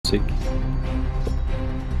music.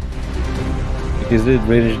 Because they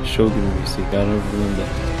really show the music, I don't remember.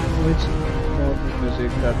 No, it's not the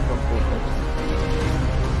music that composed.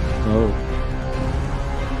 Oh.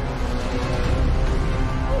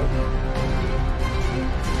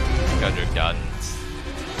 Got your guns.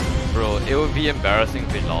 Bro, it would be embarrassing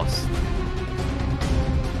if we lost.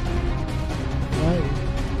 Why?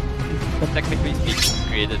 Technically speaking, we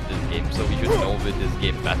created this game, so we should know with this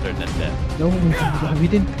game better than them. No, we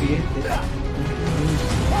didn't create it.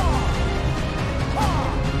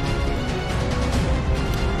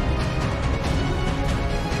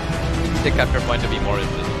 The capture point to be more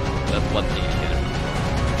interesting. That's one thing you can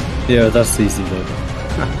improve. Yeah, that's easy though.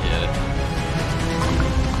 Yeah.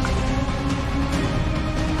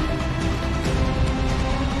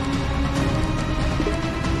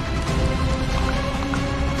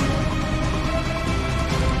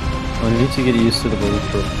 I need to get used to the bullet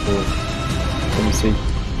drop before. Let me see.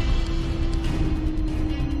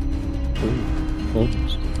 Ooh,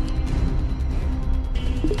 almost.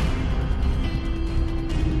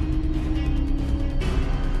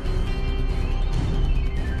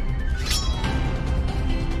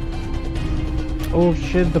 Oh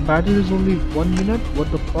shit, the battle is only 1 minute?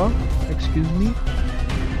 What the fuck? Excuse me?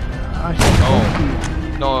 I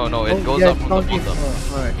should No, it goes up from the bottom.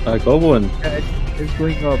 Alright. I got one. Yeah, it's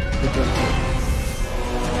going up because...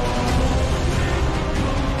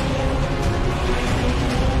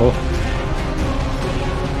 Oh.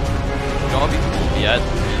 You know how we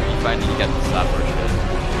finally get the slapper shit.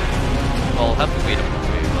 I'll have to wait a bit.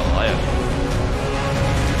 Well, I have.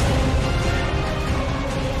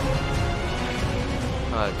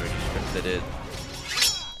 I've already scripted it.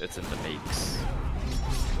 It's in the makes.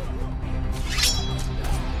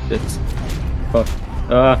 It's... Fuck.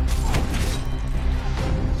 Ah.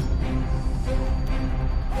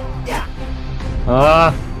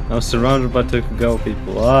 Ah! I'm surrounded by Tokugawa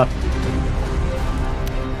people. Ah!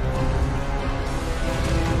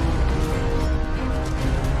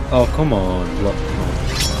 Oh, come on. Block. Come on.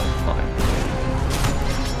 Fine.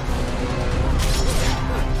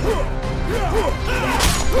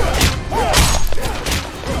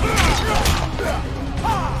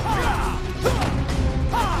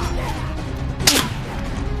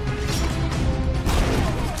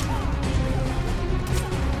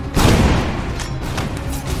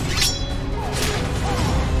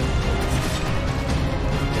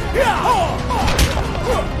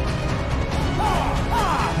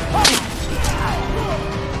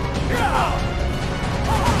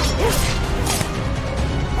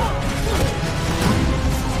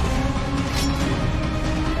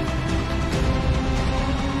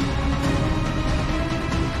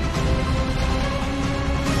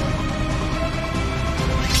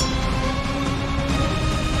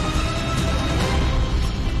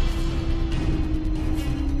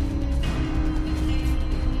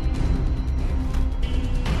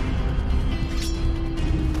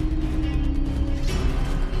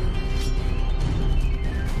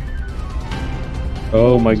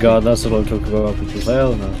 Oh my god, that's what I'm talking about because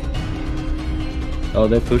hell no. Oh,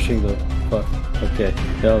 they're pushing though. Fuck. Okay,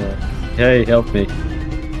 hell no. Hey, help me.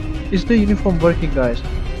 Is the uniform working, guys?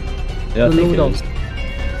 Yeah, I The think it loadout. is.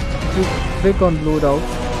 You click on loadout,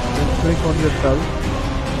 then click on your self.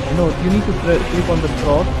 No, you need to click on the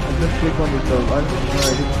cross and then click on yourself. Alright,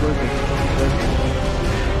 it's working.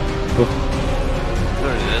 Cool.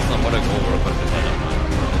 There it is. I'm gonna go over a quick development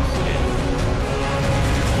for this game.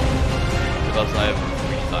 Because I have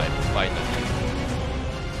free time, finally.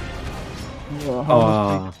 Yeah, how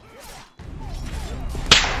much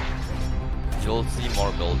You'll see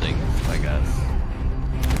more buildings, I guess.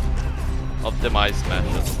 Optimize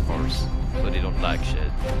smashes, of course, so they don't lag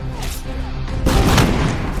shit.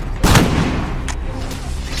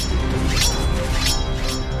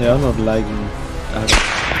 Yeah, I'm not lagging at all.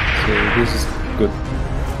 So this is good.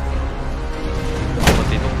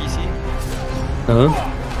 Potato PC? Uh-huh.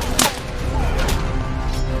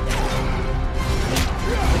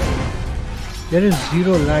 There is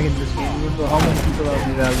zero lag in this game, even though how many people are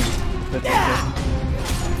we rallying?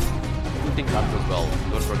 Shooting guns as well,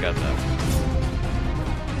 don't forget that.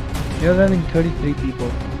 We are running 33 people.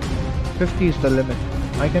 50 is the limit.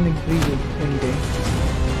 I can increase it any day.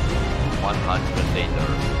 100 later.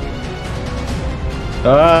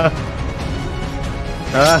 Ah!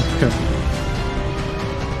 Ah!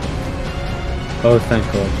 Oh, thank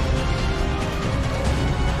God.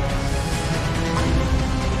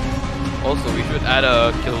 Also, we should add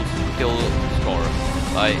a kill score.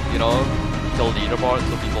 Like, you know, kill leaderboard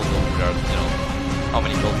so people know where, you know, how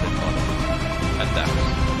many kills they've got. And damage.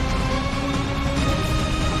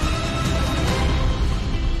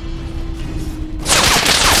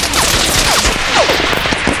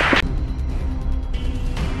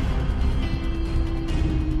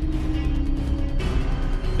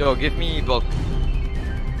 give me book.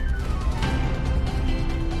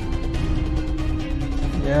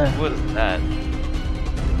 Yeah. What is that?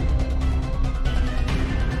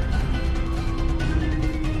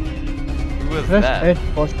 Who is Press that? H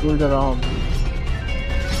for shoulder arm.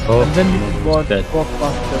 Oh, And then you walk dead.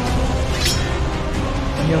 faster.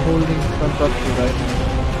 And you're holding control to right.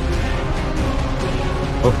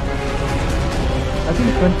 Oh, I think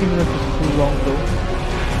 20 minutes is too long though.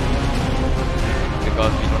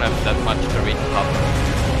 Because we don't have that much terrain to cover.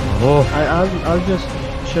 oh. I'll just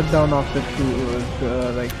shut down after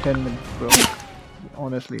like 10 minutes, bro.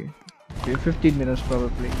 Honestly, okay, 15 minutes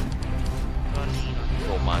probably.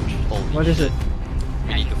 So much. Holy What is shit. it?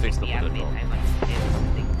 We need to fix the bullet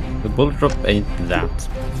drop. The bullet drop ain't that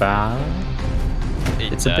bad.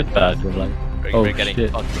 It's a bit bad, but like, oh We're getting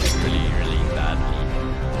shit. fucked really, really badly.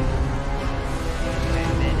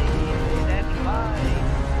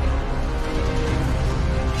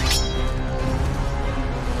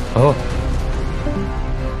 Oh,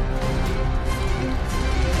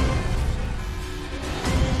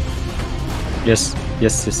 yes,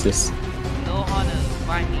 yes, yes, yes. No honor,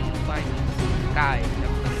 find me, guy.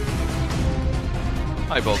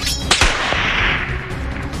 Hi, folks.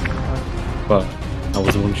 Wow, I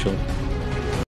was one shot.